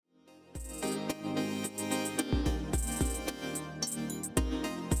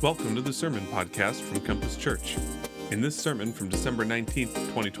Welcome to the Sermon Podcast from Compass Church. In this sermon from December 19th,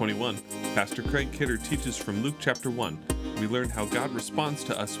 2021, Pastor Craig Kidder teaches from Luke chapter 1. We learn how God responds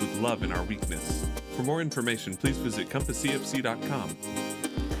to us with love in our weakness. For more information, please visit compasscfc.com.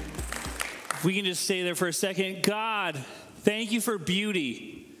 If we can just stay there for a second. God, thank you for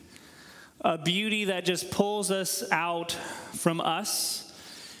beauty. A beauty that just pulls us out from us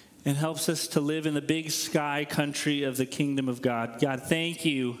and helps us to live in the big sky country of the kingdom of God. God, thank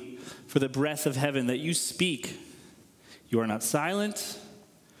you for the breath of heaven that you speak. You are not silent.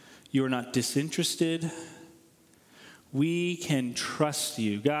 You are not disinterested. We can trust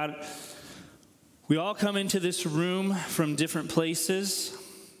you. God, we all come into this room from different places.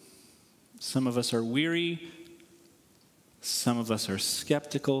 Some of us are weary. Some of us are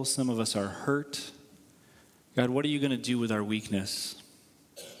skeptical. Some of us are hurt. God, what are you going to do with our weakness?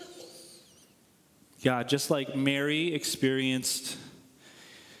 God, just like Mary experienced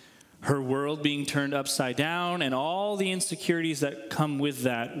her world being turned upside down and all the insecurities that come with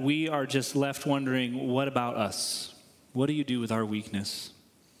that, we are just left wondering, what about us? What do you do with our weakness?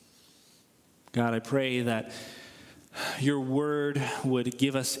 God, I pray that your word would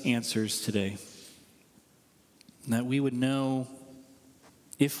give us answers today, that we would know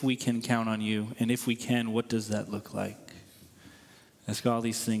if we can count on you, and if we can, what does that look like? Ask all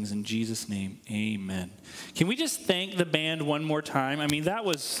these things in Jesus' name, amen. Can we just thank the band one more time? I mean, that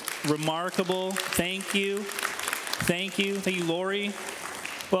was remarkable. Thank you. Thank you. Thank you, Lori.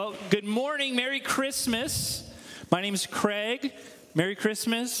 Well, good morning. Merry Christmas. My name is Craig. Merry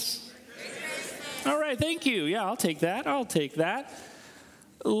Christmas. Merry Christmas. All right, thank you. Yeah, I'll take that. I'll take that.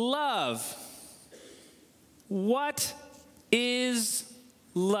 Love. What is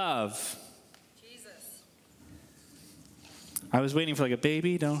love? I was waiting for like a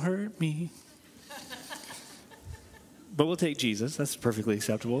baby, don't hurt me. But we'll take Jesus. That's perfectly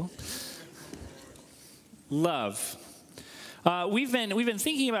acceptable. Love. We've been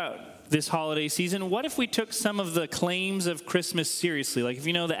thinking about this holiday season. What if we took some of the claims of Christmas seriously? Like if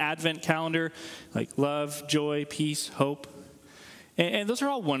you know the Advent calendar, like love, joy, peace, hope. And those are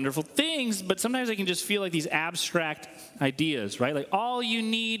all wonderful things, but sometimes they can just feel like these abstract ideas, right? Like all you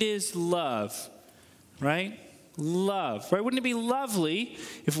need is love, right? Love, right? Wouldn't it be lovely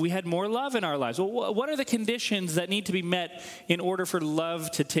if we had more love in our lives? Well, what are the conditions that need to be met in order for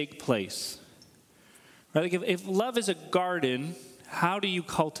love to take place? Right? Like if love is a garden, how do you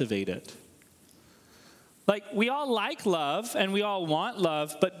cultivate it? Like we all like love and we all want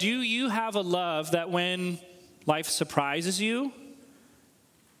love, but do you have a love that when life surprises you,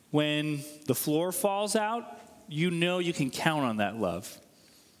 when the floor falls out, you know you can count on that love?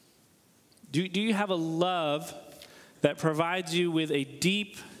 Do you have a love that provides you with a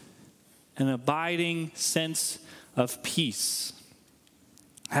deep and abiding sense of peace?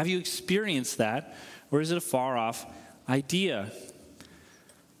 Have you experienced that, or is it a far-off idea?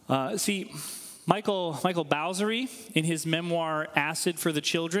 Michael Balzery, in his memoir, Acid for the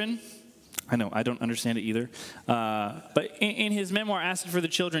Children, I know, I don't understand it either, but in his memoir, Acid for the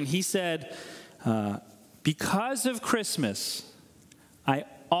Children, he said, because of Christmas, I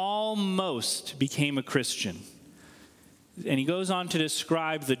almost became a Christian. And he goes on to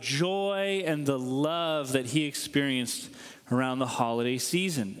describe the joy and the love that he experienced around the holiday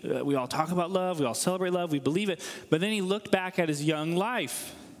season. We all talk about love, we all celebrate love, we believe it. But then he looked back at his young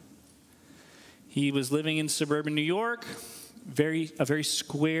life. He was living in suburban New York, a very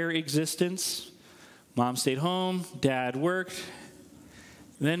square existence. Mom stayed home, dad worked.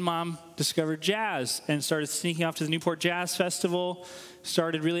 And then mom discovered jazz and started sneaking off to the Newport Jazz Festival,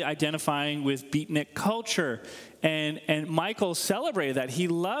 started really identifying with beatnik culture. And Michael celebrated that. He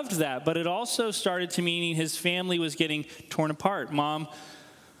loved that. But it also started to mean his family was getting torn apart. Mom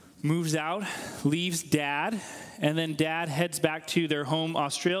moves out, leaves dad, and then dad heads back to their home,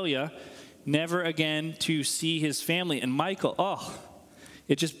 Australia, never again to see his family. And Michael,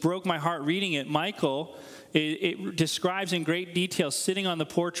 it just broke my heart reading it. Michael, it describes in great detail sitting on the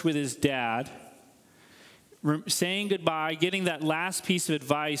porch with his dad, saying goodbye, getting that last piece of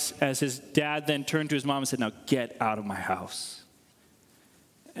advice as his dad then turned to his mom and said, now get out of my house.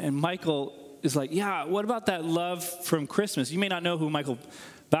 And Michael is like, yeah, what about that love from Christmas? You may not know who Michael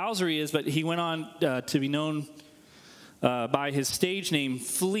Balzery is, but he went on to be known by his stage name,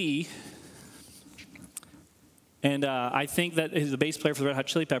 Flea. And I think that he's the bass player for the Red Hot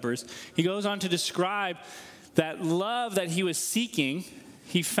Chili Peppers. He goes on to describe that love that he was seeking,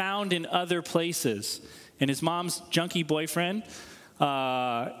 he found in other places. And his mom's junkie boyfriend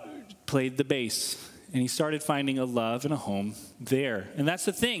played the bass. And he started finding a love and a home there. And that's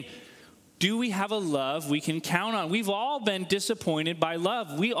the thing. Do we have a love we can count on? We've all been disappointed by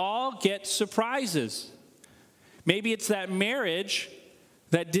love. We all get surprises. Maybe it's that marriage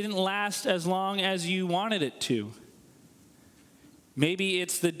that didn't last as long as you wanted it to. Maybe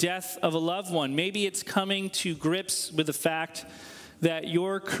it's the death of a loved one. Maybe it's coming to grips with the fact that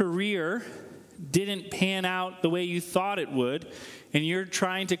your career didn't pan out the way you thought it would, and you're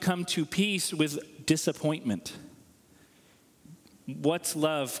trying to come to peace with disappointment. What's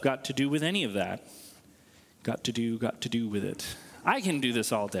love got to do with any of that? Got to do with it. I can do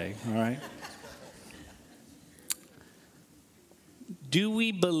this all day, all right? Do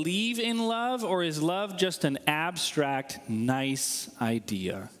we believe in love, or is love just an abstract, nice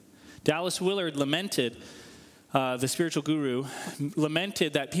idea? Dallas Willard lamented, the spiritual guru,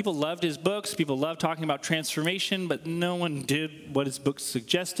 lamented that people loved his books, people loved talking about transformation, but no one did what his books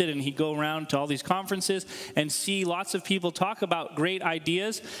suggested, and he'd go around to all these conferences and see lots of people talk about great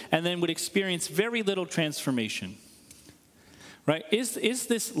ideas and then would experience very little transformation. Right? Is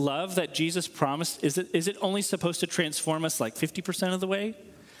this love that Jesus promised, is it only supposed to transform us like 50% of the way?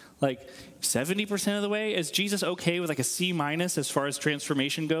 Like 70% of the way? Is Jesus okay with like a C- as far as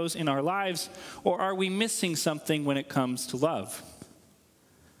transformation goes in our lives? Or are we missing something when it comes to love?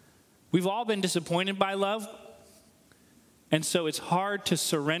 We've all been disappointed by love. And so it's hard to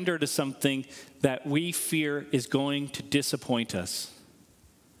surrender to something that we fear is going to disappoint us.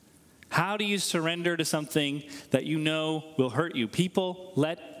 How do you surrender to something that you know will hurt you? People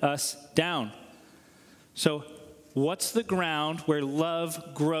let us down. So what's the ground where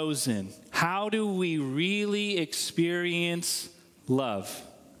love grows in? How do we really experience love?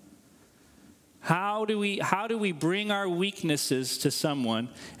 How do we bring our weaknesses to someone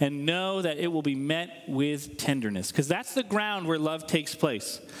and know that it will be met with tenderness? Because that's the ground where love takes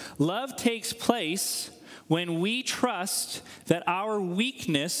place. Love takes place when we trust that our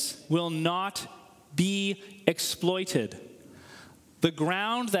weakness will not be exploited. The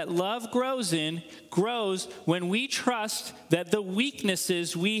ground that love grows in grows when we trust that the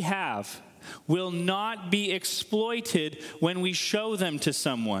weaknesses we have will not be exploited when we show them to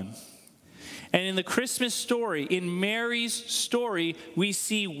someone. And in the Christmas story, in Mary's story, we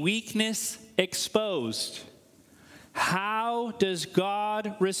see weakness exposed. How does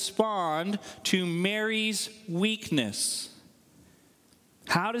God respond to Mary's weakness?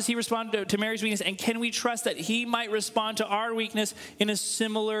 How does he respond to Mary's weakness? And can we trust that he might respond to our weakness in a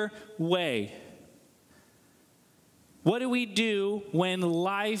similar way? What do we do when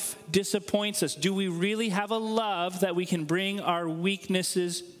life disappoints us? Do we really have a love that we can bring our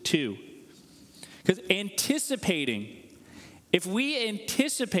weaknesses to? Because if we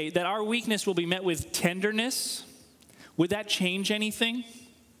anticipate that our weakness will be met with tenderness, would that change anything?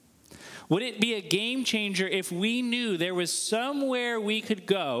 Would it be a game changer if we knew there was somewhere we could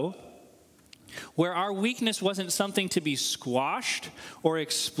go where our weakness wasn't something to be squashed or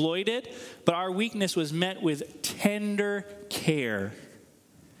exploited, but our weakness was met with tender care?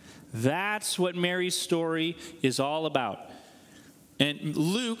 That's what Mary's story is all about. And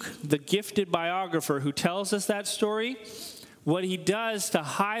Luke, the gifted biographer who tells us that story, what he does to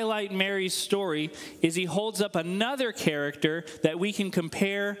highlight Mary's story is he holds up another character that we can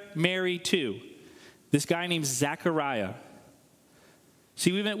compare Mary to. This guy named Zechariah.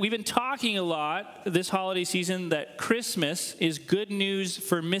 See, we've been talking a lot this holiday season that Christmas is good news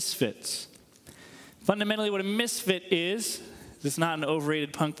for misfits. Fundamentally, what a misfit is, it's not an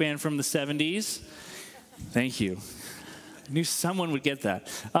overrated punk band from the 70s. Thank you. I knew someone would get that.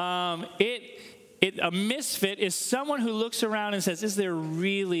 A misfit is someone who looks around and says, is there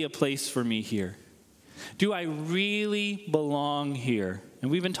really a place for me here? Do I really belong here?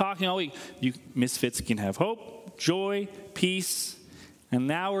 And we've been talking all week. You misfits can have hope, joy, peace, and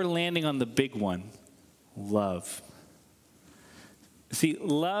now we're landing on the big one, love. See,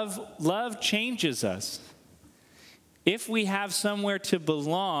 love changes us. If we have somewhere to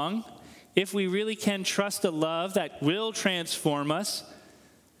belong, if we really can trust a love that will transform us,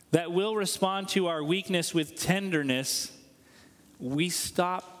 that will respond to our weakness with tenderness, we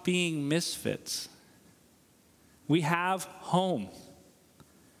stop being misfits. We have home.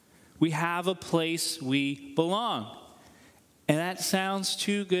 We have a place we belong. And that sounds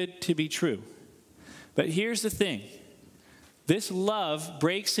too good to be true. But here's the thing. This love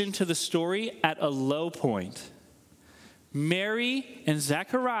breaks into the story at a low point. Mary and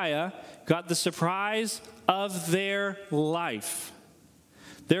Zechariah got the surprise of their life.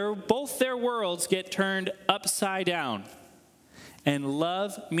 Both their worlds get turned upside down. And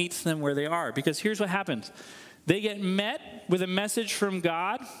love meets them where they are. Because here's what happens. They get met with a message from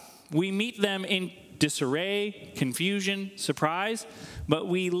God. We meet them in disarray, confusion, surprise, but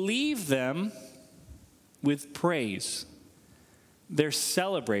we leave them with praise. They're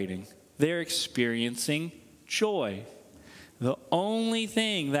celebrating. They're experiencing joy. The only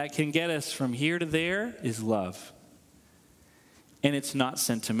thing that can get us from here to there is love. And it's not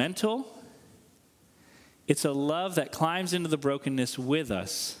sentimental. It's a love that climbs into the brokenness with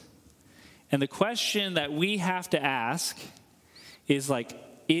us. And the question that we have to ask is like,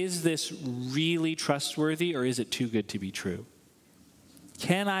 is this really trustworthy or is it too good to be true?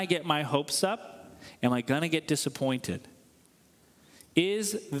 Can I get my hopes up? Am I going to get disappointed?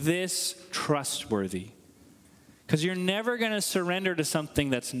 Is this trustworthy? Because you're never going to surrender to something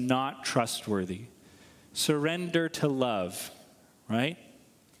that's not trustworthy. Surrender to love, right?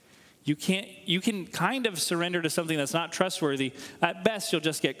 You can kind of surrender to something that's not trustworthy. At best, you'll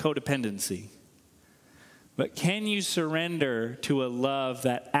just get codependency. But can you surrender to a love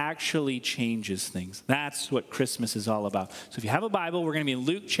that actually changes things? That's what Christmas is all about. So if you have a Bible, we're going to be in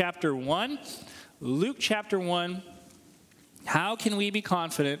Luke chapter 1. Luke chapter 1. How can we be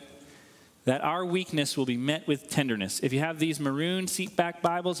confident that our weakness will be met with tenderness? If you have these maroon seatback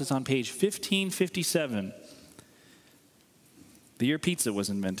Bibles, it's on page 1557. The year pizza was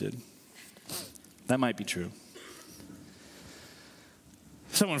invented. That might be true.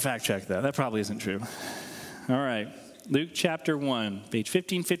 Someone fact check that. That probably isn't true. All right. Luke chapter 1, page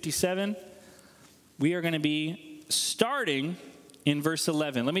 1557. We are going to be starting in verse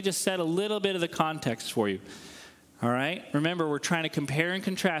 11. Let me just set a little bit of the context for you. All right? Remember, we're trying to compare and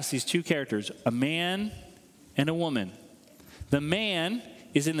contrast these two characters, a man and a woman. The man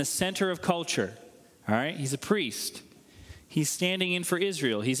is in the center of culture. All right? He's a priest. He's standing in for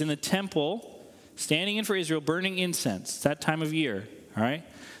Israel. He's in the temple, standing in for Israel, burning incense. It's that time of year. All right?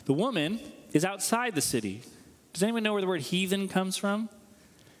 The woman is outside the city. Does anyone know where the word heathen comes from?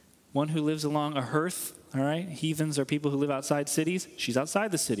 One who lives along a hearth. All right? Heathens are people who live outside cities. She's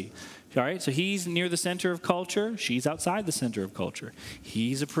outside the city. All right? So he's near the center of culture. She's outside the center of culture.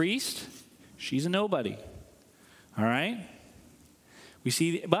 He's a priest. She's a nobody. All right? We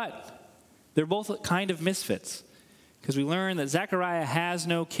see, but they're both kind of misfits because we learn that Zechariah has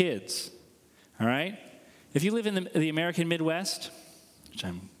no kids. All right? If you live in the American Midwest, which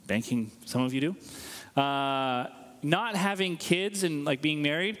I'm banking some of you do, not having kids and like being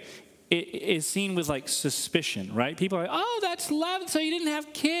married it is seen with like suspicion, right? People are like, oh, that's love, so you didn't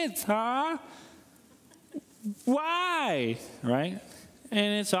have kids, huh? Why? Right?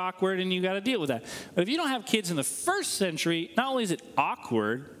 And it's awkward and you got to deal with that. But if you don't have kids in the first century, not only is it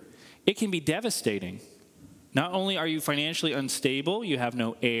awkward, it can be devastating. Not only are you financially unstable, you have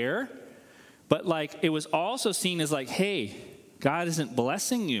no heir, but like it was also seen as like, hey, God isn't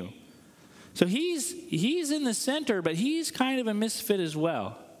blessing you. So he's in the center, but he's kind of a misfit as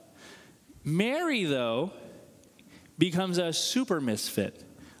well. Mary, though, becomes a super misfit,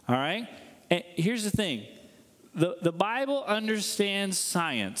 all right? And here's the thing. The Bible understands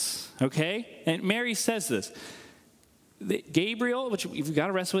science, okay? And Mary says this. Gabriel, which we've got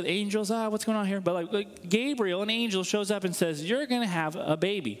to wrestle with angels, what's going on here? But like Gabriel, an angel, shows up and says, you're going to have a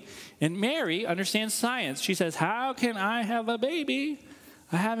baby. And Mary understands science. She says, how can I have a baby?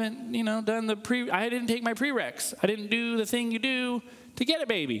 I haven't, done I didn't take my prereqs. I didn't do the thing you do to get a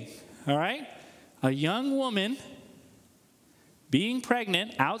baby. All right? A young woman being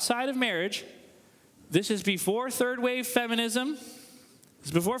pregnant outside of marriage. This is before third wave feminism. This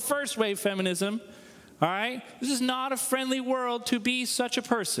is before first wave feminism. All right? This is not a friendly world to be such a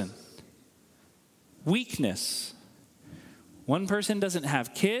person. Weakness. One person doesn't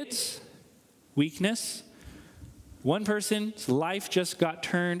have kids. Weakness. One person's life just got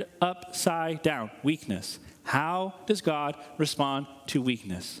turned upside down. Weakness. How does God respond to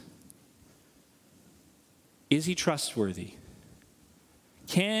weakness? Is he trustworthy?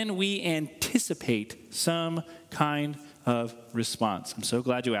 Can we anticipate some kind of response? I'm so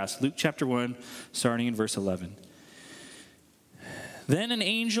glad you asked. Luke chapter 1, starting in verse 11. Then an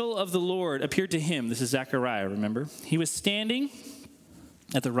angel of the Lord appeared to him. This is Zechariah, remember? He was standing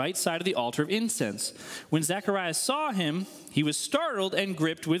at the right side of the altar of incense. When Zechariah saw him, he was startled and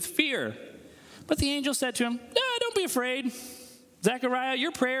gripped with fear. But the angel said to him, don't be afraid. Zechariah,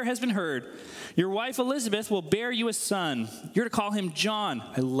 your prayer has been heard. Your wife Elizabeth will bear you a son. You're to call him John.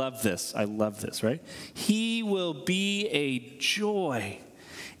 I love this, right? He will be a joy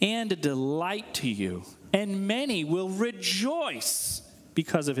and a delight to you, and many will rejoice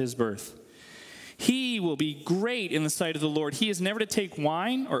because of his birth. He will be great in the sight of the Lord. He is never to take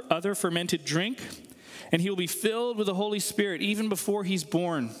wine or other fermented drink, and he will be filled with the Holy Spirit even before he's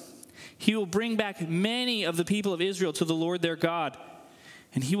born. He will bring back many of the people of Israel to the Lord their God.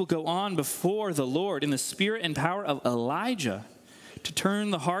 And he will go on before the Lord in the spirit and power of Elijah to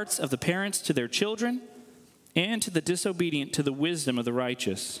turn the hearts of the parents to their children and to the disobedient to the wisdom of the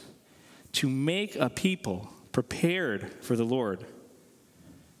righteous, to make a people prepared for the Lord.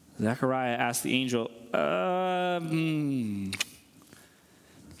 Zechariah asked the angel,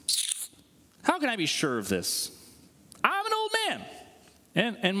 how can I be sure of this? I'm an old man.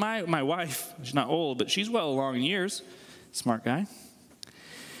 And my wife, she's not old, but she's well along in years. Smart guy.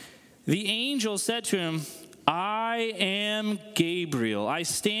 The angel said to him, I am Gabriel. I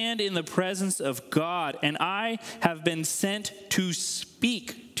stand in the presence of God, and I have been sent to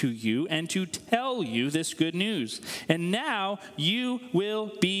speak to you and to tell you this good news. And now you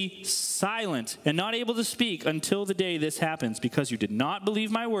will be silent and not able to speak until the day this happens, because you did not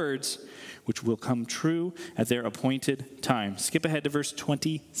believe my words, which will come true at their appointed time. Skip ahead to verse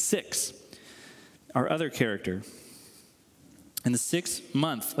 26. Our other character. In the 6th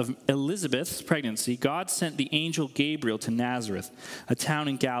month of Elizabeth's pregnancy, God sent the angel Gabriel to Nazareth, a town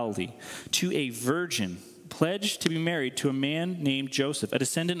in Galilee, to a virgin pledged to be married to a man named Joseph, a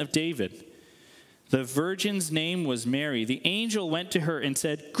descendant of David. The virgin's name was Mary. The angel went to her and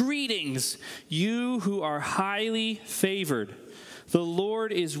said, Greetings, you who are highly favored. The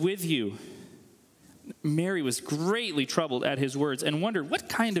Lord is with you. Mary was greatly troubled at his words and wondered what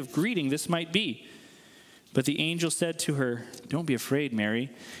kind of greeting this might be. But the angel said to her, Don't be afraid, Mary.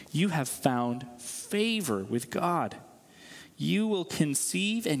 You have found favor with God. You will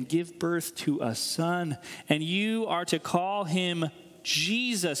conceive and give birth to a son, and you are to call him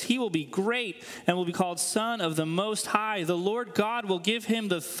Jesus. He will be great and will be called Son of the Most High. The Lord God will give him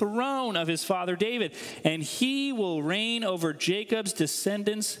the throne of his father David, and he will reign over Jacob's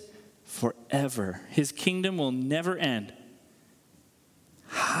descendants forever. His kingdom will never end.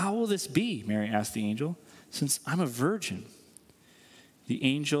 How will this be? Mary asked the angel, since I'm a virgin. The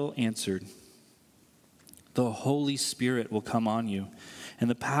angel answered, The Holy Spirit will come on you, and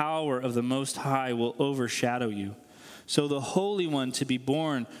the power of the Most High will overshadow you. So the Holy One to be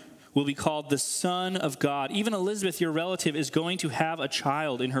born will be called the Son of God. Even Elizabeth, your relative, is going to have a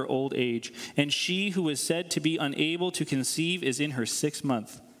child in her old age, and she who is said to be unable to conceive is in her 6th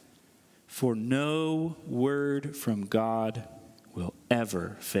month. For no word from God will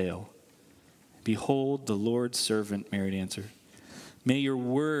ever fail. Behold, the Lord's servant, Mary answered. May your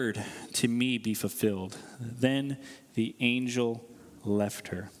word to me be fulfilled. Then the angel left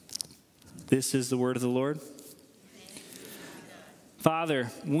her. This is the word of the Lord.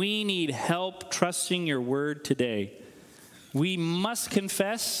 Father, we need help trusting your word today. We must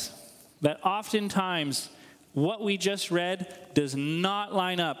confess that oftentimes what we just read does not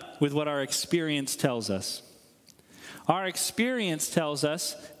line up with what our experience tells us. Our experience tells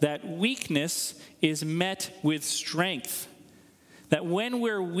us that weakness is met with strength. That when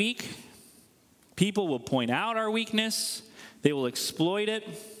we're weak, people will point out our weakness, they will exploit it.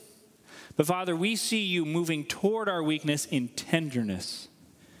 But Father, we see you moving toward our weakness in tenderness.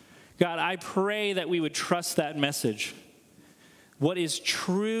 God, I pray that we would trust that message. What is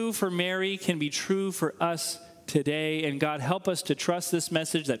true for Mary can be true for us today. And God, help us to trust this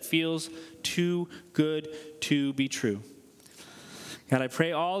message that feels too good to be true. God, I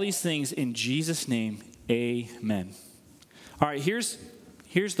pray all these things in Jesus' name. Amen. All right, here's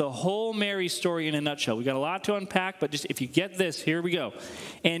the whole Mary story in a nutshell. We got a lot to unpack, but just if you get this, here we go.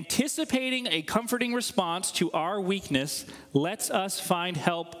 Anticipating a comforting response to our weakness lets us find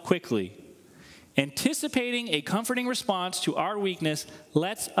help quickly. Anticipating a comforting response to our weakness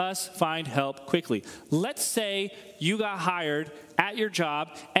lets us find help quickly. Let's say you got hired at your job,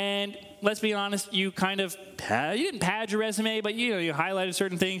 and let's be honest, you didn't pad your resume, but you highlighted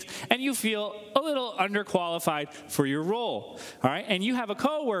certain things, and you feel a little underqualified for your role. All right, and you have a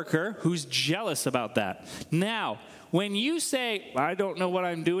coworker who's jealous about that. Now, when you say, I don't know what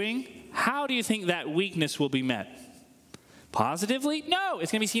I'm doing, how do you think that weakness will be met? Positively? No,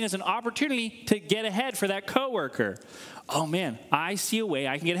 it's going to be seen as an opportunity to get ahead for that coworker. Oh man, I see a way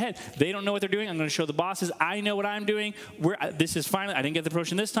I can get ahead. They don't know what they're doing. I'm going to show the bosses I know what I'm doing. This is finally, I didn't get the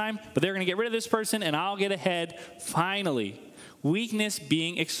promotion this time, but they're going to get rid of this person and I'll get ahead finally. Weakness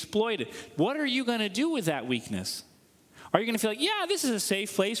being exploited. What are you going to do with that weakness? Are you going to feel like, yeah, this is a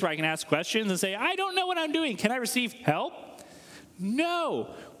safe place where I can ask questions and say, I don't know what I'm doing. Can I receive help?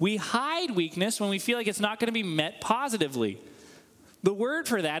 No, we hide weakness when we feel like it's not going to be met positively. The word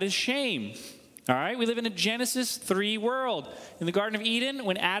for that is shame. All right, we live in a Genesis 3 world. In the Garden of Eden,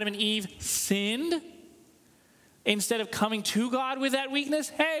 when Adam and Eve sinned, instead of coming to God with that weakness,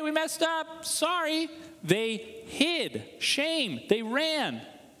 hey, we messed up, sorry, they hid, shame, they ran.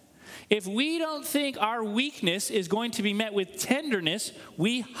 If we don't think our weakness is going to be met with tenderness,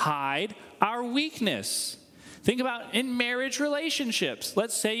 we hide our weakness. Think about in marriage relationships.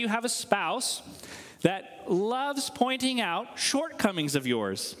 Let's say you have a spouse that loves pointing out shortcomings of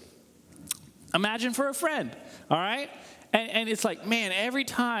yours. Imagine for a friend, all right? And it's like, man, every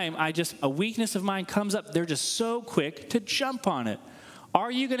time a weakness of mine comes up, they're just so quick to jump on it.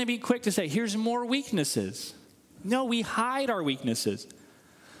 Are you going to be quick to say, here's more weaknesses? No, we hide our weaknesses.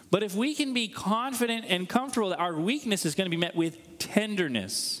 But if we can be confident and comfortable that our weakness is going to be met with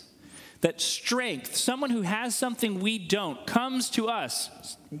tenderness, that strength, someone who has something we don't, comes to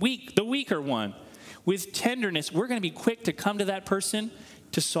us, the weaker one, with tenderness, we're going to be quick to come to that person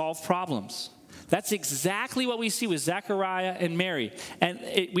to solve problems. That's exactly what we see with Zechariah and Mary. And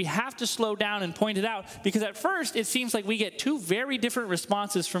we have to slow down and point it out because at first it seems like we get two very different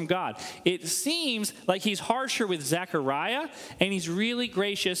responses from God. It seems like he's harsher with Zechariah and he's really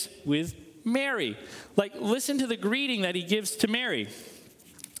gracious with Mary. Like, listen to the greeting that he gives to Mary.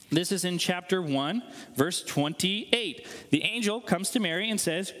 This is in chapter 1, verse 28. The angel comes to Mary and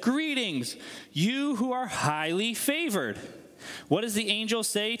says, "Greetings, you who are highly favored." What does the angel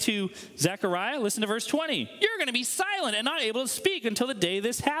say to Zechariah? Listen to verse 20. You're going to be silent and not able to speak until the day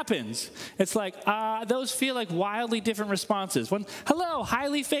this happens. It's like, those feel like wildly different responses. One, hello,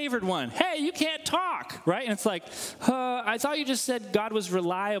 highly favored one. Hey, you can't talk, right? And it's like, I thought you just said God was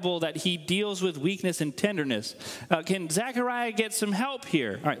reliable, that he deals with weakness and tenderness. Can Zechariah get some help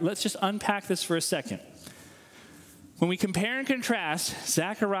here? All right, let's just unpack this for a second. When we compare and contrast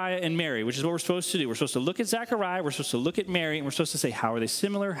Zechariah and Mary, which is what we're supposed to do, we're supposed to look at Zechariah, we're supposed to look at Mary, and we're supposed to say, how are they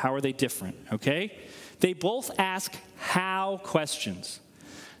similar, how are they different, okay? They both ask how questions.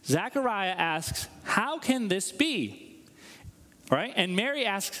 Zechariah asks, how can this be? All right? And Mary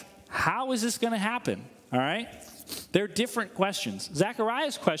asks, how is this going to happen? All right? They're different questions.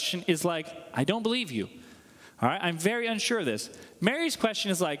 Zechariah's question is like, I don't believe you. All right? I'm very unsure of this. Mary's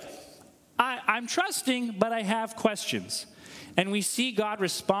question is like, I'm trusting, but I have questions. And we see God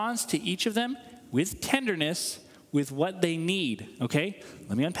responds to each of them with tenderness, with what they need, okay?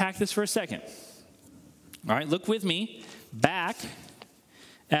 Let me unpack this for a second. All right, look with me back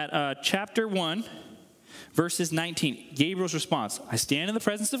at chapter 1, verses 19. Gabriel's response, I stand in the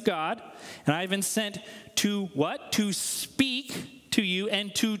presence of God, and I have been sent to what? To speak to you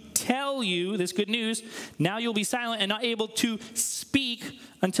and to tell you this good news. Now you'll be silent and not able to speak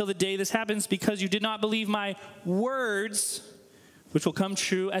until the day this happens because you did not believe my words, which will come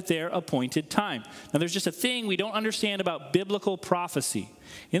true at their appointed time. Now there's just a thing we don't understand about biblical prophecy.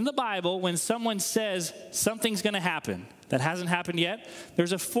 In the Bible, when someone says something's going to happen that hasn't happened yet,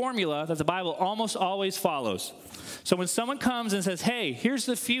 there's a formula that the Bible almost always follows. So when someone comes and says, hey, here's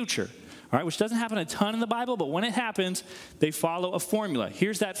the future, all right, which doesn't happen a ton in the Bible, but when it happens, they follow a formula.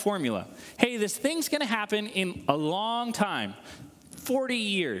 Here's that formula. Hey, this thing's going to happen in a long time, 40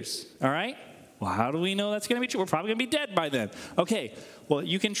 years, all right? Well, how do we know that's going to be true? We're probably going to be dead by then. Okay, well,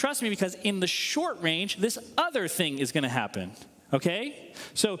 you can trust me because in the short range, this other thing is going to happen. Okay?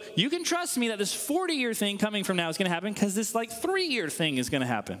 So you can trust me that this 40-year thing coming from now is going to happen because this 3-year thing is going to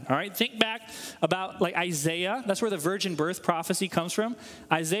happen. All right? Think back about Isaiah. That's where the virgin birth prophecy comes from.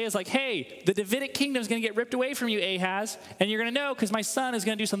 Isaiah's like, hey, the Davidic kingdom is going to get ripped away from you, Ahaz, and you're going to know because my son is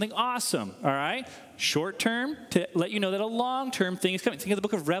going to do something awesome. All right? Short term to let you know that a long-term thing is coming. Think of the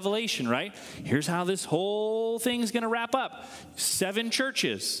book of Revelation, right? Here's how this whole thing is going to wrap up. 7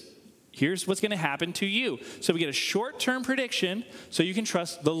 churches. Here's what's going to happen to you. So we get a short-term prediction so you can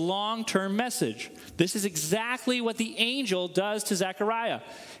trust the long-term message. This is exactly what the angel does to Zechariah.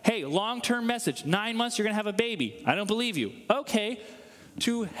 Hey, long-term message. 9 months, you're going to have a baby. I don't believe you. Okay,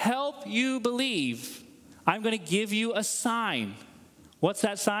 to help you believe, I'm going to give you a sign. What's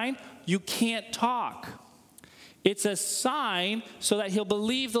that sign? You can't talk. It's a sign so that he'll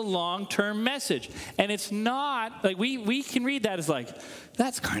believe the long-term message. And it's not, we can read that as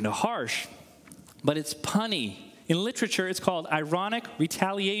that's kind of harsh. But it's punny. In literature, it's called ironic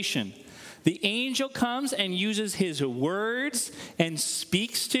retaliation. The angel comes and uses his words and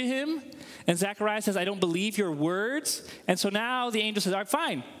speaks to him. And Zechariah says, I don't believe your words. And so now the angel says, all right,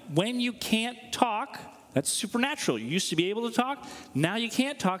 fine. When you can't talk, that's supernatural. You used to be able to talk. Now you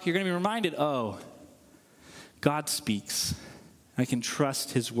can't talk. You're going to be reminded, God speaks. I can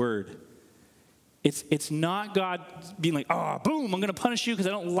trust his word. It's not God being like, boom, I'm going to punish you because I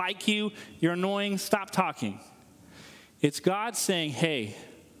don't like you. You're annoying. Stop talking. It's God saying, hey,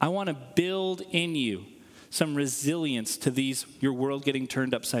 I want to build in you some resilience to your world getting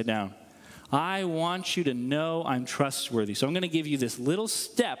turned upside down. I want you to know I'm trustworthy. So I'm going to give you this little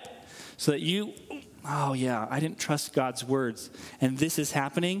step so that you oh yeah, I didn't trust God's words, and this is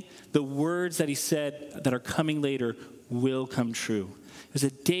happening, the words that he said that are coming later will come true. It was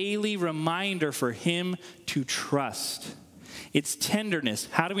a daily reminder for him to trust. It's tenderness.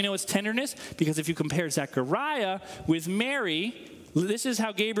 How do we know it's tenderness? Because if you compare Zechariah with Mary, this is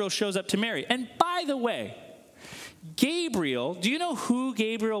how Gabriel shows up to Mary. And by the way, Gabriel, do you know who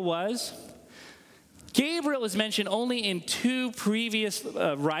Gabriel was? Gabriel is mentioned only in two previous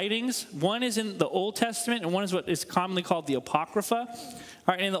writings. One is in the Old Testament, and one is what is commonly called the Apocrypha.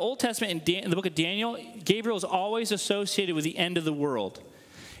 All right, in the Old Testament, in the book of Daniel, Gabriel is always associated with the end of the world.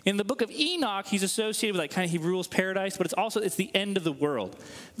 In the book of Enoch, he's associated with he rules paradise, but it's the end of the world.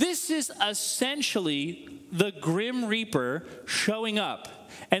 This is essentially the Grim Reaper showing up,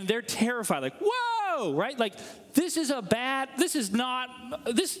 and they're terrified, whoa, right? This is not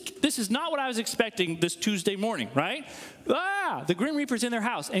what I was expecting this Tuesday morning, right? The Grim Reaper's in their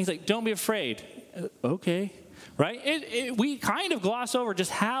house, and he's like, don't be afraid. Okay. Right? We kind of gloss over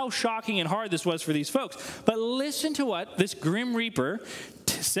just how shocking and hard this was for these folks. But listen to what this Grim Reaper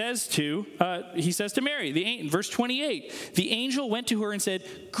says to Mary. In verse 28, the angel went to her and said,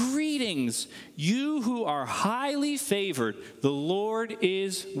 greetings, you who are highly favored. The Lord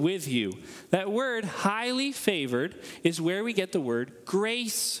is with you. That word, highly favored, is where we get the word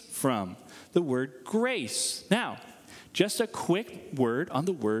grace from. The word grace. Now, just a quick word on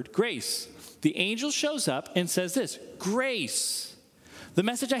the word grace. The angel shows up and says this, grace. The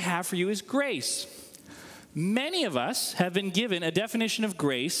message I have for you is grace. Many of us have been given a definition of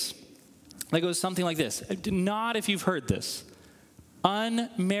grace that goes something like this. Not if you've heard this.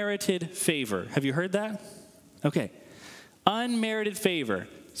 Unmerited favor. Have you heard that? Okay. Unmerited favor.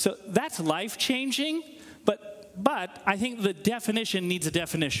 So that's life-changing, but I think the definition needs a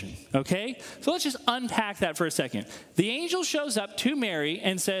definition, okay? So let's just unpack that for a second. The angel shows up to Mary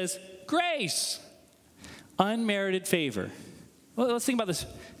and says, grace, unmerited favor. Well, let's think about this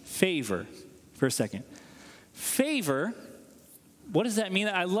favor for a second. Favor, what does that mean?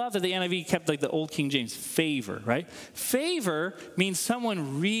 I love that the NIV kept the old King James, favor, right? Favor means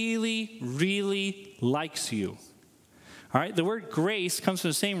someone really, really likes you. All right, the word grace comes from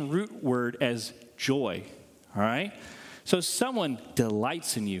the same root word as joy, all right? So someone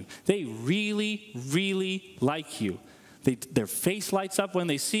delights in you. They really, really like you. Their face lights up when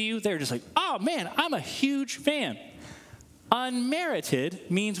they see you. They're just like, oh man, I'm a huge fan. Unmerited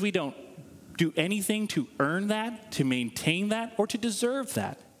means we don't do anything to earn that, to maintain that, or to deserve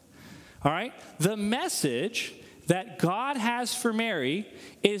that. All right? The message that God has for Mary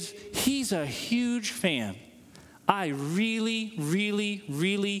is he's a huge fan. I really, really,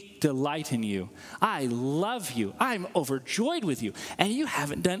 really delight in you. I love you. I'm overjoyed with you. And you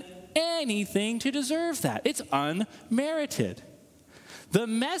haven't done anything to deserve that. It's unmerited. The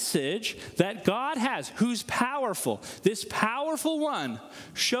message that God has, who's powerful, this powerful one,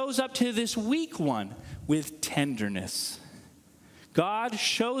 shows up to this weak one with tenderness. God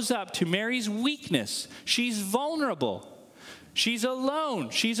shows up to Mary's weakness. She's vulnerable. She's alone.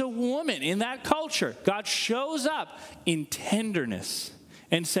 She's a woman in that culture. God shows up in tenderness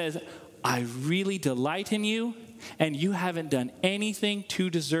and says, I really delight in you, and you haven't done anything to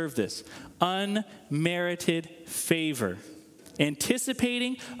deserve this. Unmerited favor.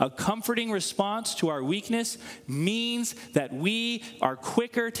 Anticipating a comforting response to our weakness means that we are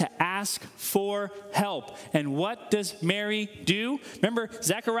quicker to ask for help. And what does Mary do? Remember,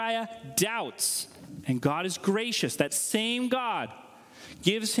 Zechariah doubts, and God is gracious. That same God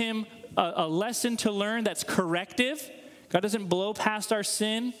gives him a lesson to learn that's corrective. God doesn't blow past our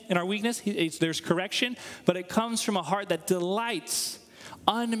sin and our weakness. There's correction, but it comes from a heart that delights.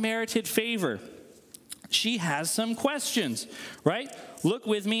 Unmerited favor. She has some questions, right? Look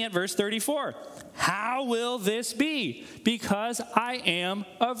with me at verse 34. How will this be? Because I am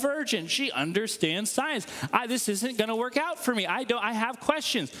a virgin. She understands science. This isn't going to work out for me. I have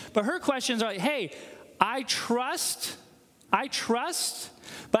questions. But her questions are like, hey, I trust,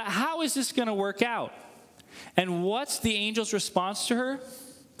 but how is this going to work out? And what's the angel's response to her?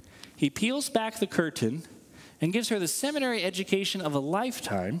 He peels back the curtain and gives her the seminary education of a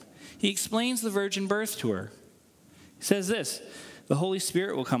lifetime. He explains the virgin birth to her. He says this, the Holy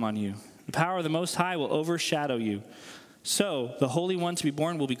Spirit will come on you. The power of the Most High will overshadow you. So the Holy One to be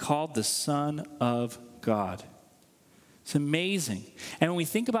born will be called the Son of God. It's amazing. And when we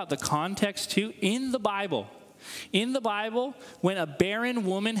think about the context too, in the Bible, when a barren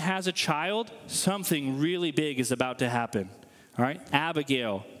woman has a child, something really big is about to happen. All right?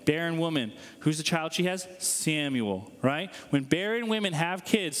 Abigail, barren woman. Who's the child she has? Samuel, right? When barren women have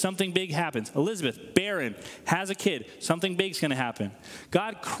kids, something big happens. Elizabeth, barren, has a kid. Something big's going to happen.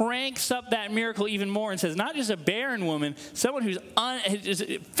 God cranks up that miracle even more and says, not just a barren woman, someone who's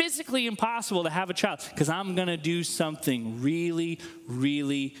it's physically impossible to have a child, because I'm going to do something really,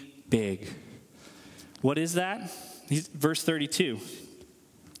 really big. What is that? Verse 32.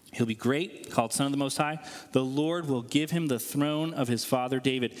 He'll be great, called Son of the Most High. The Lord will give him the throne of his father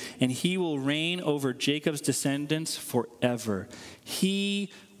David, and he will reign over Jacob's descendants forever.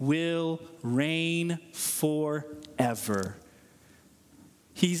 He will reign forever.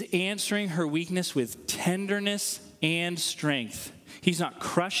 He's answering her weakness with tenderness and strength. He's not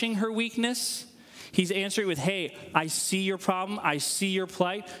crushing her weakness. He's answering with, hey, I see your problem. I see your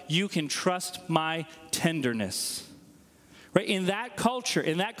plight. You can trust my tenderness. Right? In that culture,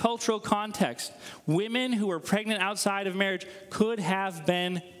 in that cultural context, women who were pregnant outside of marriage could have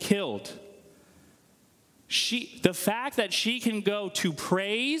been killed. The fact that she can go to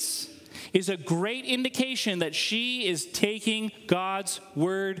praise is a great indication that she is taking God's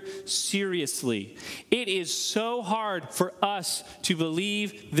word seriously. It is so hard for us to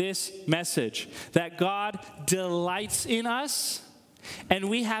believe this message, that God delights in us, and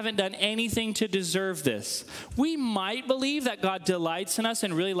we haven't done anything to deserve this. We might believe that God delights in us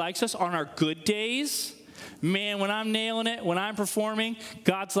and really likes us on our good days. Man, when I'm nailing it, when I'm performing,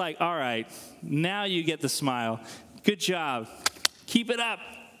 God's like, all right, now you get the smile. Good job. Keep it up.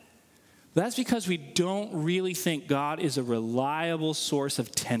 That's because we don't really think God is a reliable source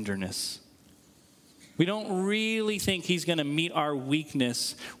of tenderness. We don't really think he's going to meet our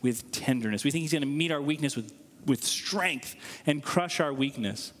weakness with tenderness. We think he's going to meet our weakness with strength and crush our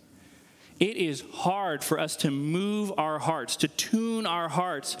weakness. It is hard for us to move our hearts, to tune our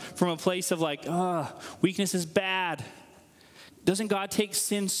hearts from a place of like, weakness is bad. Doesn't God take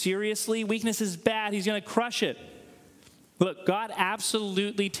sin seriously? Weakness is bad. He's going to crush it. Look, God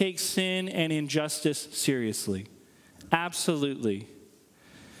absolutely takes sin and injustice seriously. Absolutely.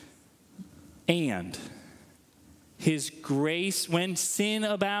 And his grace, when sin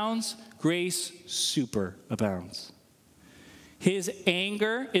abounds, grace super abounds. His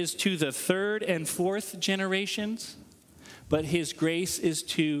anger is to the third and fourth generations, but his grace is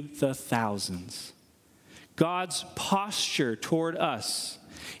to the thousands. God's posture toward us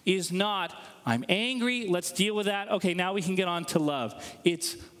is not, I'm angry, let's deal with that. Okay, now we can get on to love.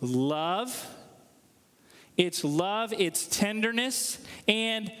 It's love, it's tenderness,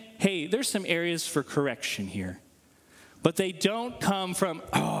 and hey, there's some areas for correction here. But they don't come from,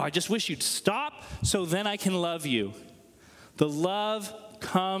 I just wish you'd stop so then I can love you. The love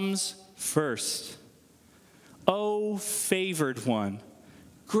comes first. Oh, favored one,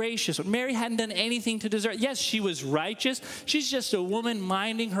 gracious one. Mary hadn't done anything to deserve. Yes, she was righteous. She's just a woman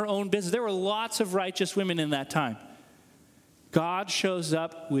minding her own business. There were lots of righteous women in that time. God shows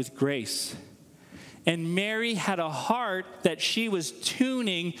up with grace. And Mary had a heart that she was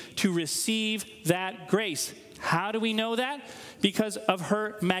tuning to receive that grace. How do we know that? Because of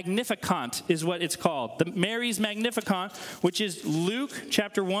her Magnificat is what it's called. The Mary's Magnificat, which is Luke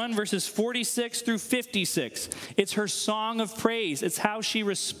chapter 1, verses 46 through 56. It's her song of praise. It's how she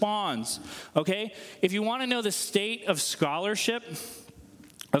responds, okay? If you want to know the state of scholarship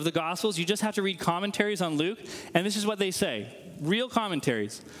of the Gospels, you just have to read commentaries on Luke, and this is what they say. Real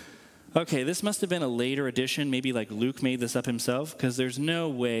commentaries. Okay, this must have been a later edition. Maybe like Luke made this up himself, because there's no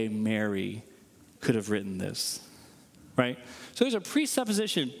way Mary could have written this, right? So there's a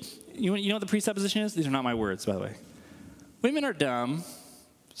presupposition. You know what the presupposition is? These are not my words, by the way. Women are dumb,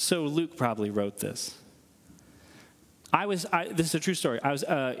 so Luke probably wrote this. This is a true story. I was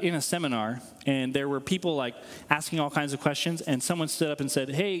in a seminar, and there were people like asking all kinds of questions, and someone stood up and said,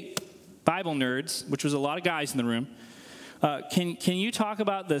 hey, Bible nerds, which was a lot of guys in the room, can you talk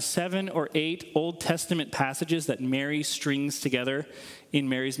about the 7 or 8 Old Testament passages that Mary strings together in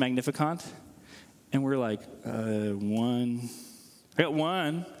Mary's Magnificat? And we're like, one. I got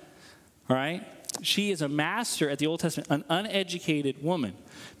one, all right? She is a master at the Old Testament, an uneducated woman.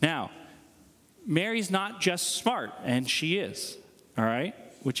 Now, Mary's not just smart, and she is, all right?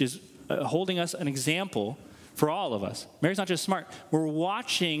 Which is holding us an example for all of us. Mary's not just smart. We're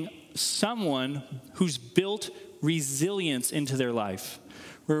watching someone who's built resilience into their life.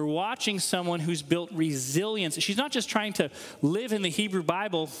 We're watching someone who's built resilience. She's not just trying to live in the Hebrew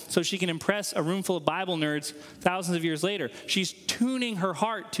Bible so she can impress a room full of Bible nerds thousands of years later. She's tuning her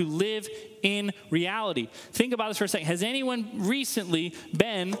heart to live in reality. Think about this for a second. Has anyone recently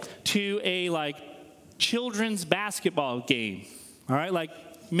been to a children's basketball game? All right, like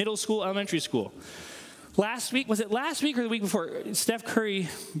middle school, elementary school. Last week, was it last week or the week before? Steph Curry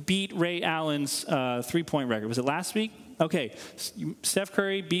beat Ray Allen's three-point record. Was it last week? Okay, Steph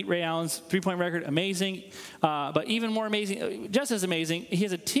Curry beat Ray Allen's three-point record. Amazing. But even more amazing, just as amazing, he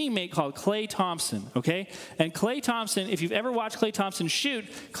has a teammate called Klay Thompson, okay? And Klay Thompson, if you've ever watched Klay Thompson shoot,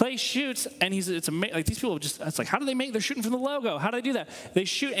 Klay shoots, and it's amazing. Like, these people just, it's like, how do they make, they're shooting from the logo. How do they do that? They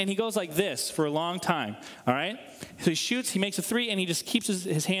shoot, and he goes like this for a long time, all right? So he shoots, he makes a three, and he just keeps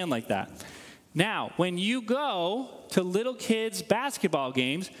his hand like that. Now, when you go to little kids' basketball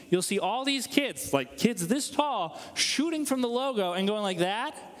games, you'll see all these kids, like kids this tall, shooting from the logo and going like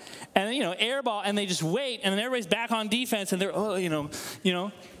that, and then, air ball, and they just wait, and then everybody's back on defense, and they're,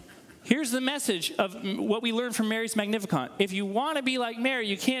 Here's the message of what we learned from Mary's Magnificat. If you want to be like Mary,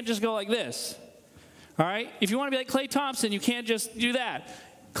 you can't just go like this, all right? If you want to be like Klay Thompson, you can't just do that.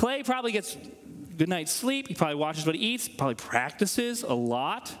 Klay probably gets good night's sleep. He probably watches what he eats, probably practices a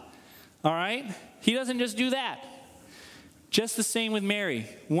lot. All right? He doesn't just do that. Just the same with Mary.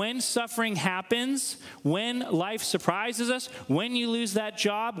 When suffering happens, when life surprises us, when you lose that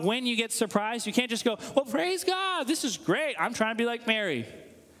job, when you get surprised, you can't just go, well, praise God, this is great. I'm trying to be like Mary.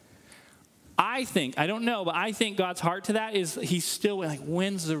 I don't know, but I think God's heart to that is he's still like,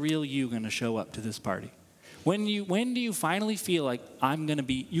 when's the real you going to show up to this party? When do you finally feel like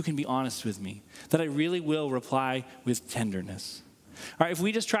you can be honest with me, that I really will reply with tenderness? All right, if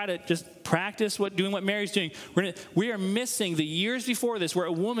we just try to just practice doing what Mary's doing, we are missing the years before this where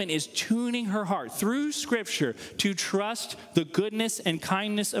a woman is tuning her heart through Scripture to trust the goodness and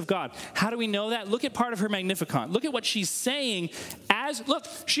kindness of God. How do we know that? Look at part of her Magnificat. Look at what she's saying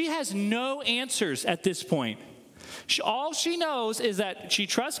she has no answers at this point. All she knows is that she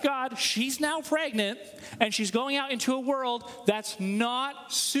trusts God, she's now pregnant, and she's going out into a world that's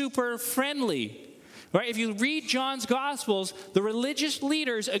not super friendly. Right? If you read John's Gospels, the religious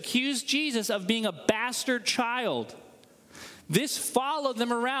leaders accused Jesus of being a bastard child. This followed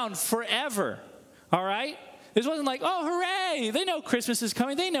them around forever. All right? This wasn't like, oh, hooray, they know Christmas is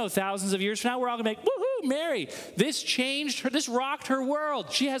coming. They know thousands of years from now we're all going to make, woohoo, Mary. This changed her. This rocked her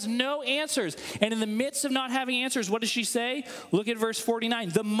world. She has no answers. And in the midst of not having answers, what does she say? Look at verse 49.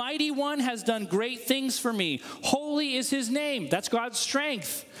 The mighty one has done great things for me. Holy is his name. That's God's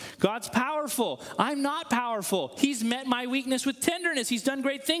strength. God's powerful. I'm not powerful. He's met my weakness with tenderness. He's done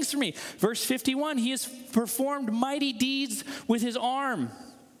great things for me. Verse 51, he has performed mighty deeds with his arm.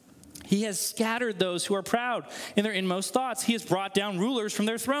 He has scattered those who are proud in their inmost thoughts. He has brought down rulers from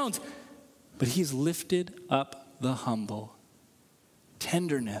their thrones. But he has lifted up the humble.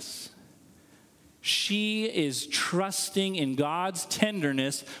 Tenderness. She is trusting in God's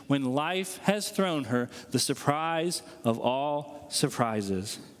tenderness when life has thrown her the surprise of all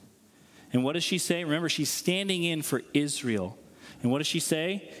surprises. And what does she say? Remember, she's standing in for Israel. And what does she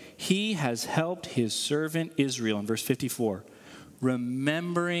say? He has helped his servant Israel in verse 54.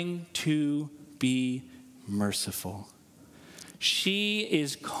 Remembering to be merciful. She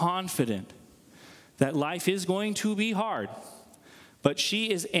is confident that life is going to be hard, but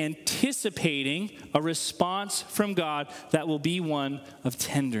she is anticipating a response from God that will be one of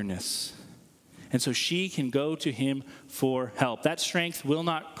tenderness. And so she can go to him for help. That strength will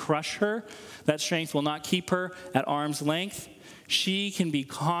not crush her. That strength will not keep her at arm's length. She can be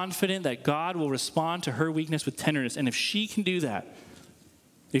confident that God will respond to her weakness with tenderness. And if she can do that,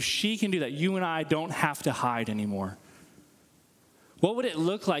 you and I don't have to hide anymore. What would it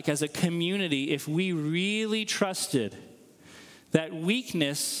look like as a community if we really trusted that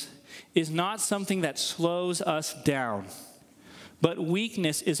weakness is not something that slows us down, but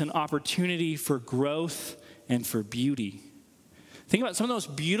weakness is an opportunity for growth and for beauty? Think about some of the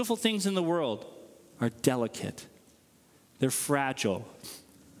most beautiful things in the world are delicate. They're fragile.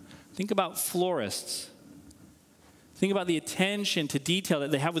 Think about florists. Think about the attention to detail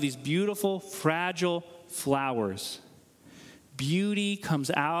that they have with these beautiful, fragile flowers. Beauty comes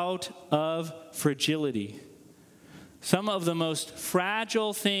out of fragility. Some of the most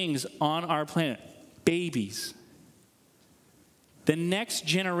fragile things on our planet, babies. The next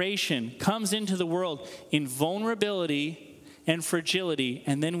generation comes into the world in vulnerability and fragility,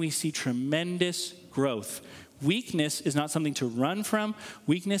 and then we see tremendous growth. Weakness is not something to run from.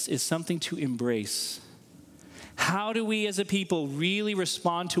 Weakness is something to embrace. How do we as a people really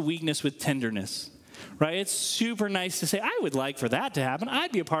respond to weakness with tenderness? Right? It's super nice to say, I would like for that to happen.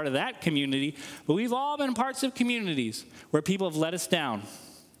 I'd be a part of that community. But we've all been parts of communities where people have let us down.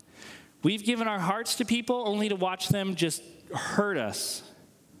 We've given our hearts to people only to watch them just hurt us.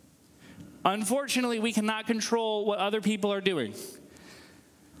 Unfortunately, we cannot control what other people are doing.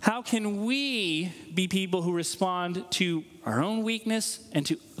 How can we be people who respond to our own weakness and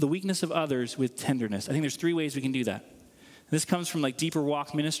to the weakness of others with tenderness? I think there's 3 ways we can do that. This comes from like Deeper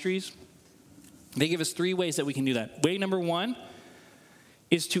Walk Ministries. They give us 3 ways that we can do that. Way number 1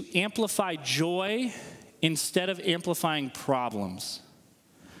 is to amplify joy instead of amplifying problems.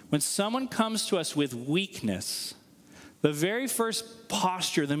 When someone comes to us with weakness, the very first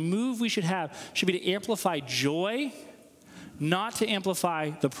posture, the move we should have should be to amplify joy, not to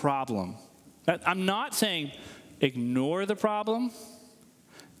amplify the problem. I'm not saying ignore the problem,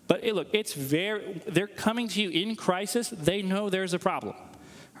 but look, they're coming to you in crisis. They know there's a problem.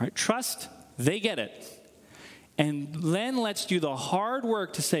 All right, trust, they get it. And then let's do the hard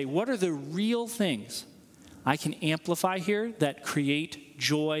work to say, what are the real things I can amplify here that create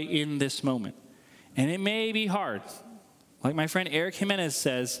joy in this moment? And it may be hard. Like my friend Eric Jimenez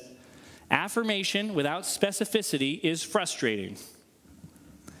says, affirmation without specificity is frustrating.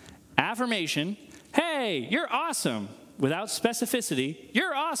 Affirmation, hey, you're awesome, without specificity,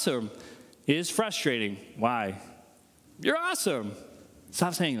 you're awesome, is frustrating. Why? You're awesome.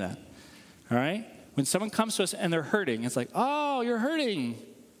 Stop saying that. All right? When someone comes to us and they're hurting, it's like, oh, you're hurting.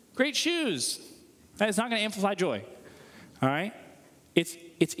 Great shoes. That is not going to amplify joy. All right? It's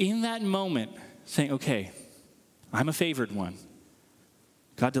in that moment saying, okay, I'm a favored one.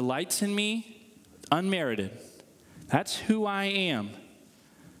 God delights in me, unmerited. That's who I am.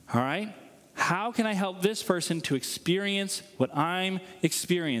 All right? How can I help this person to experience what I'm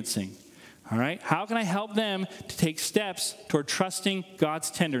experiencing? All right? How can I help them to take steps toward trusting God's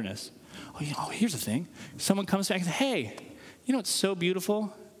tenderness? Oh, here's the thing. Someone comes back and says, hey, you know what's so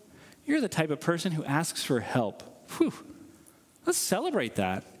beautiful? You're the type of person who asks for help. Whew. Let's celebrate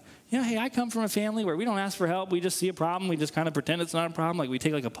that. You know, hey, I come from a family where we don't ask for help. We just see a problem. We just kind of pretend it's not a problem. Like we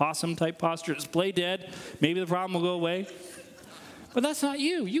take like a possum type posture, just play dead. Maybe the problem will go away. But that's not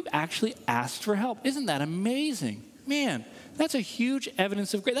you. You actually asked for help. Isn't that amazing? Man, that's a huge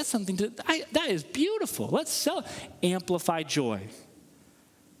evidence of grace. That's something that is beautiful. Let's amplify joy.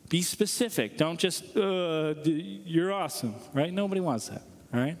 Be specific. Don't just, you're awesome, right? Nobody wants that,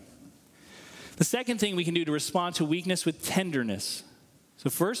 all right? The second thing we can do to respond to weakness with tenderness. So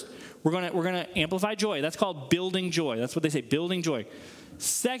first, we're gonna amplify joy. That's called building joy. That's what they say, building joy.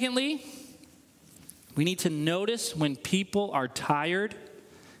 Secondly, we need to notice when people are tired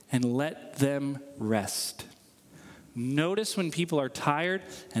and let them rest. Notice when people are tired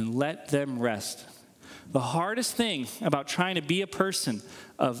and let them rest. The hardest thing about trying to be a person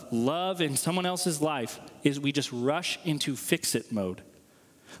of love in someone else's life is we just rush into fix-it mode.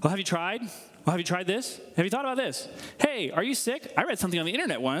 Well, have you tried? Well, have you tried this? Have you thought about this? Hey, are you sick? I read something on the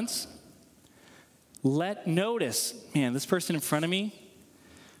internet once. Notice, man, this person in front of me,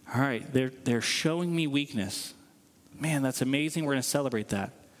 all right, they're showing me weakness. Man, that's amazing. We're going to celebrate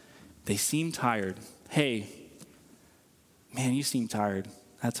that. They seem tired. Hey, man, you seem tired.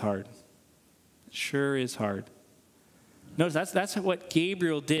 That's hard. It sure is hard. Notice that's what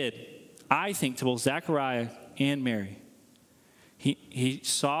Gabriel did, I think, to both Zechariah and Mary. He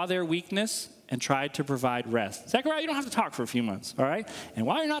saw their weakness and tried to provide rest. Zechariah, you don't have to talk for a few months, all right? And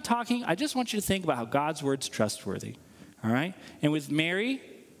while you're not talking, I just want you to think about how God's word's trustworthy, all right? And with Mary,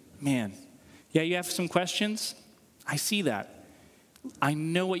 man, yeah, you have some questions? I see that. I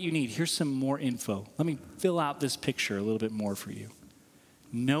know what you need. Here's some more info. Let me fill out this picture a little bit more for you.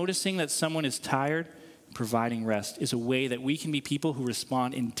 Noticing that someone is tired, providing rest is a way that we can be people who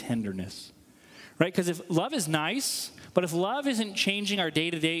respond in tenderness, right? Because if love is nice, but if love isn't changing our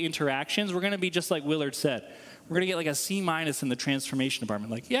day-to-day interactions, we're going to be just like Willard said. We're going to get like a C- in the transformation department.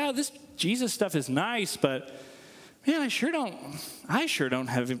 Like, yeah, this Jesus stuff is nice, but man, I sure don't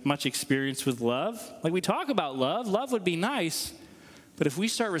have much experience with love. Like we talk about love. Love would be nice, but if we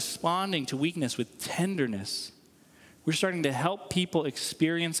start responding to weakness with tenderness, we're starting to help people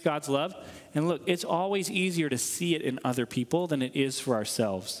experience God's love. And look, it's always easier to see it in other people than it is for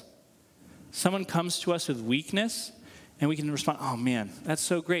ourselves. Someone comes to us with weakness, and we can respond, oh man, that's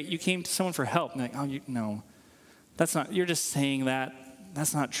so great. You came to someone for help. And like, oh, no, that's not, you're just saying that.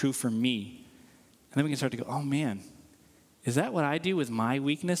 That's not true for me. And then we can start to go, oh man, is that what I do with my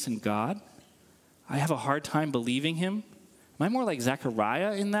weakness in God? I have a hard time believing him. Am I more like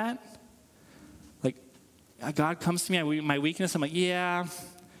Zechariah in that? Like, God comes to me, my weakness, I'm like, yeah,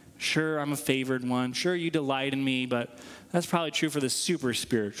 sure, I'm a favored one. Sure, you delight in me, but that's probably true for the super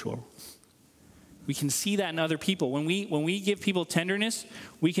spiritual. We can see that in other people. When we give people tenderness,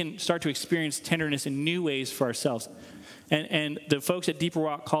 we can start to experience tenderness in new ways for ourselves. And the folks at Deeper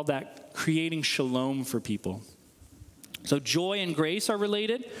Walk called that creating shalom for people. So joy and grace are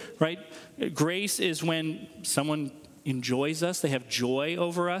related, right? Grace is when someone enjoys us. They have joy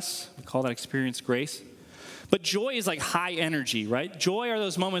over us. We call that experience grace. But joy is like high energy, right? Joy are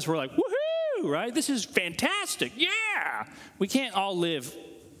those moments where we're like, woohoo, right? This is fantastic. Yeah. We can't all live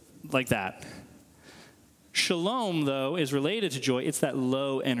like that. Shalom, though, is related to joy. It's that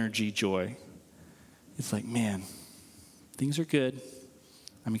low energy joy. It's like, man, things are good.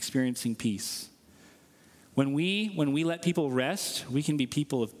 I'm experiencing peace. When we let people rest, we can be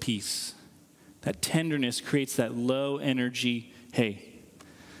people of peace. That tenderness creates that low energy, hey,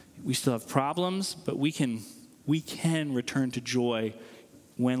 we still have problems, but we can return to joy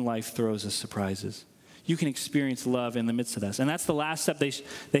when life throws us surprises. You can experience love in the midst of this. And that's the last step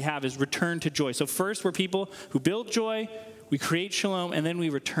they have is return to joy. So first, we're people who build joy, we create shalom, and then we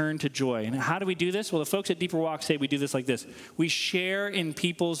return to joy. And how do we do this? Well, the folks at Deeper Walk say we do this like this. We share in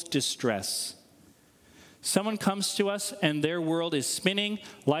people's distress. Someone comes to us and their world is spinning.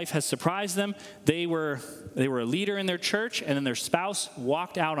 Life has surprised them. They were a leader in their church, and then their spouse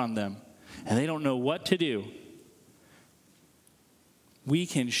walked out on them, and they don't know what to do. We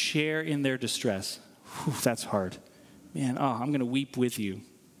can share in their distress. Whew, that's hard. Man, I'm going to weep with you.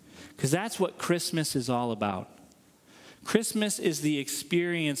 Because that's what Christmas is all about. Christmas is the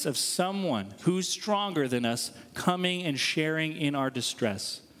experience of someone who's stronger than us coming and sharing in our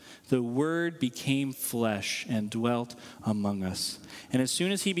distress. The Word became flesh and dwelt among us. And as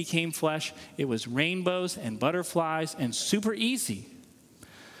soon as he became flesh, it was rainbows and butterflies and super easy.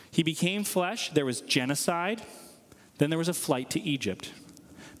 He became flesh. There was genocide. Then there was a flight to Egypt.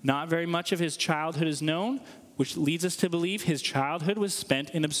 Not very much of his childhood is known, which leads us to believe his childhood was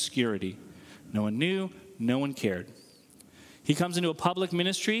spent in obscurity. No one knew, no one cared. He comes into a public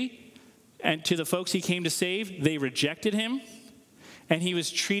ministry, and to the folks he came to save, they rejected him, and he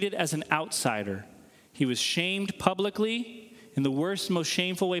was treated as an outsider. He was shamed publicly in the worst, most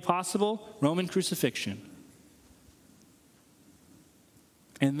shameful way possible, Roman crucifixion.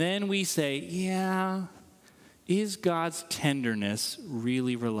 And then we say, yeah, is God's tenderness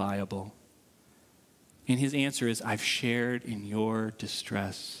really reliable? And his answer is, I've shared in your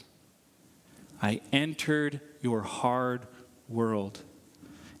distress. I entered your hard world,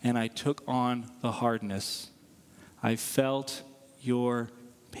 and I took on the hardness. I felt your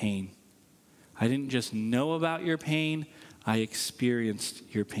pain. I didn't just know about your pain, I experienced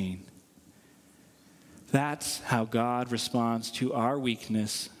your pain. That's how God responds to our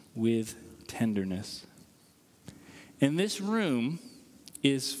weakness with tenderness. And this room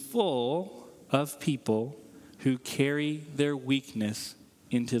is full of people who carry their weakness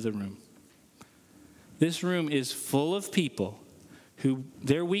into the room. This room is full of people who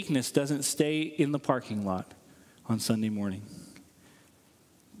their weakness doesn't stay in the parking lot on Sunday morning.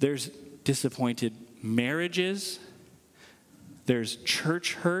 There's disappointed marriages. There's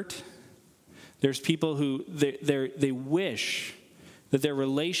church hurt. There's people who they wish that their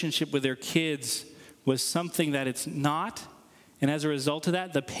relationship with their kids was something that it's not. And as a result of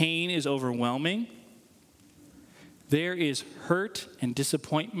that, the pain is overwhelming. There is hurt and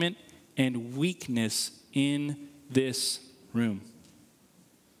disappointment and weakness in this room.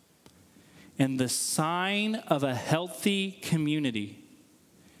 And the sign of a healthy community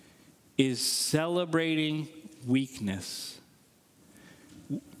is celebrating weakness.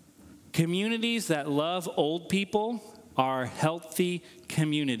 Communities that love old people are healthy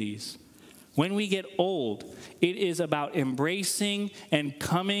communities. When we get old, it is about embracing and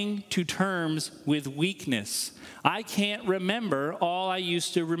coming to terms with weakness. I can't remember all I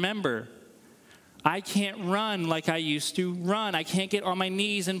used to remember. I can't run like I used to run. I can't get on my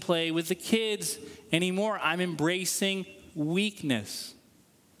knees and play with the kids anymore. I'm embracing weakness.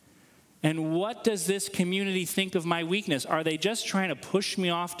 And what does this community think of my weakness? Are they just trying to push me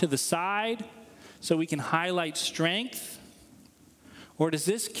off to the side so we can highlight strength? Or does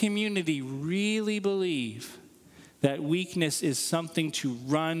this community really believe that weakness is something to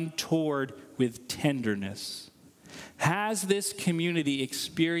run toward with tenderness? Has this community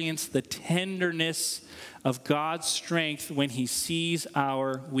experienced the tenderness of God's strength when he sees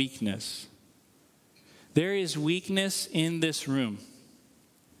our weakness? There is weakness in this room.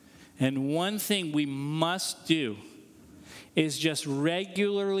 And one thing we must do is just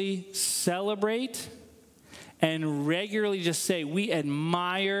regularly celebrate and regularly just say, we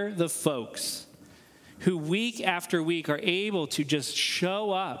admire the folks who week after week are able to just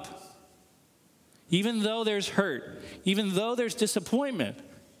show up, even though there's hurt, even though there's disappointment.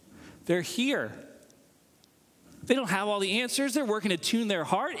 They're here. They don't have all the answers. They're working to tune their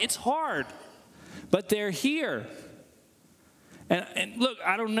heart. It's hard, but they're here. And look,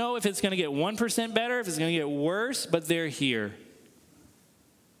 I don't know if it's going to get 1% better, if it's going to get worse, but they're here.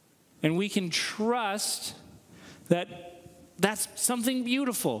 And we can trust that's something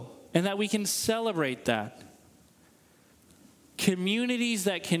beautiful and that we can celebrate that. Communities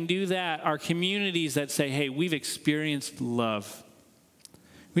that can do that are communities that say, hey, we've experienced love.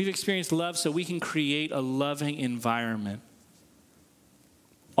 We've experienced love so we can create a loving environment.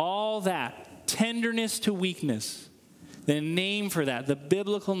 All that, tenderness to weakness, the name for that, the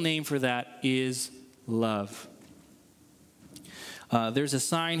biblical name for that is love. There's a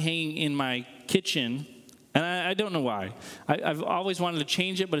sign hanging in my kitchen, and I don't know why. I've always wanted to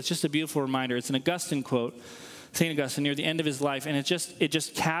change it, but it's just a beautiful reminder. It's an Augustine quote, St. Augustine, near the end of his life, and it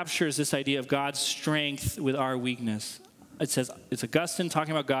just captures this idea of God's strength with our weakness. It says, it's Augustine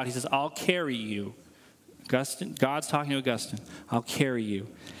talking about God. He says, I'll carry you. God's talking to Augustine. I'll carry you.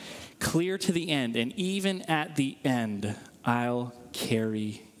 Clear to the end, and even at the end, I'll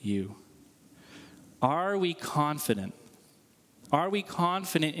carry you. Are we confident? Are we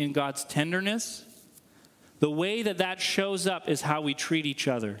confident in God's tenderness? The way that shows up is how we treat each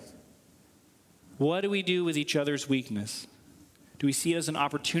other. What do we do with each other's weakness? Do we see it as an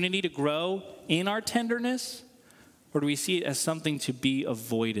opportunity to grow in our tenderness? Or do we see it as something to be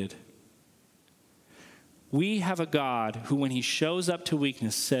avoided? We have a God who, when he shows up to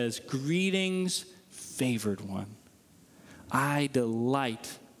weakness, says, greetings, favored one. I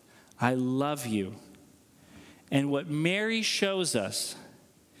delight. I love you. And what Mary shows us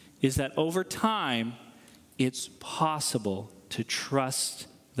is that over time, it's possible to trust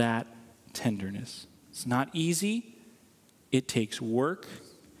that tenderness. It's not easy. It takes work.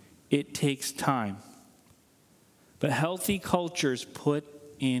 It takes time. But healthy cultures put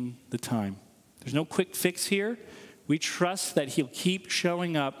in the time. There's no quick fix here. We trust that he'll keep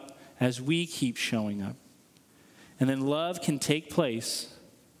showing up as we keep showing up. And then love can take place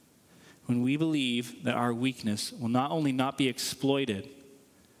when we believe that our weakness will not only not be exploited,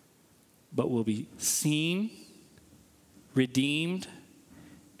 but will be seen, redeemed,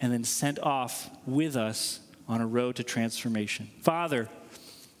 and then sent off with us on a road to transformation. Father,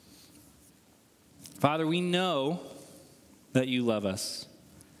 we know that you love us,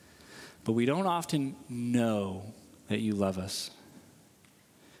 but we don't often know that you love us.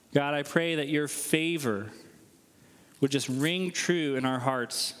 God, I pray that your favor would just ring true in our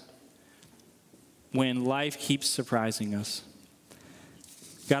hearts when life keeps surprising us.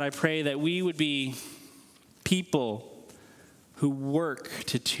 God, I pray that we would be people who work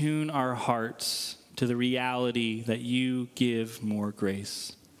to tune our hearts to the reality that you give more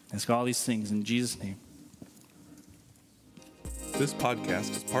grace. I ask all these things in Jesus' name. This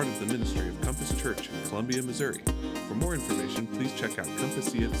podcast is part of the ministry of Compass Church in Columbia, Missouri. For more information, please check out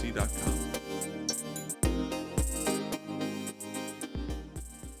compasscfc.com.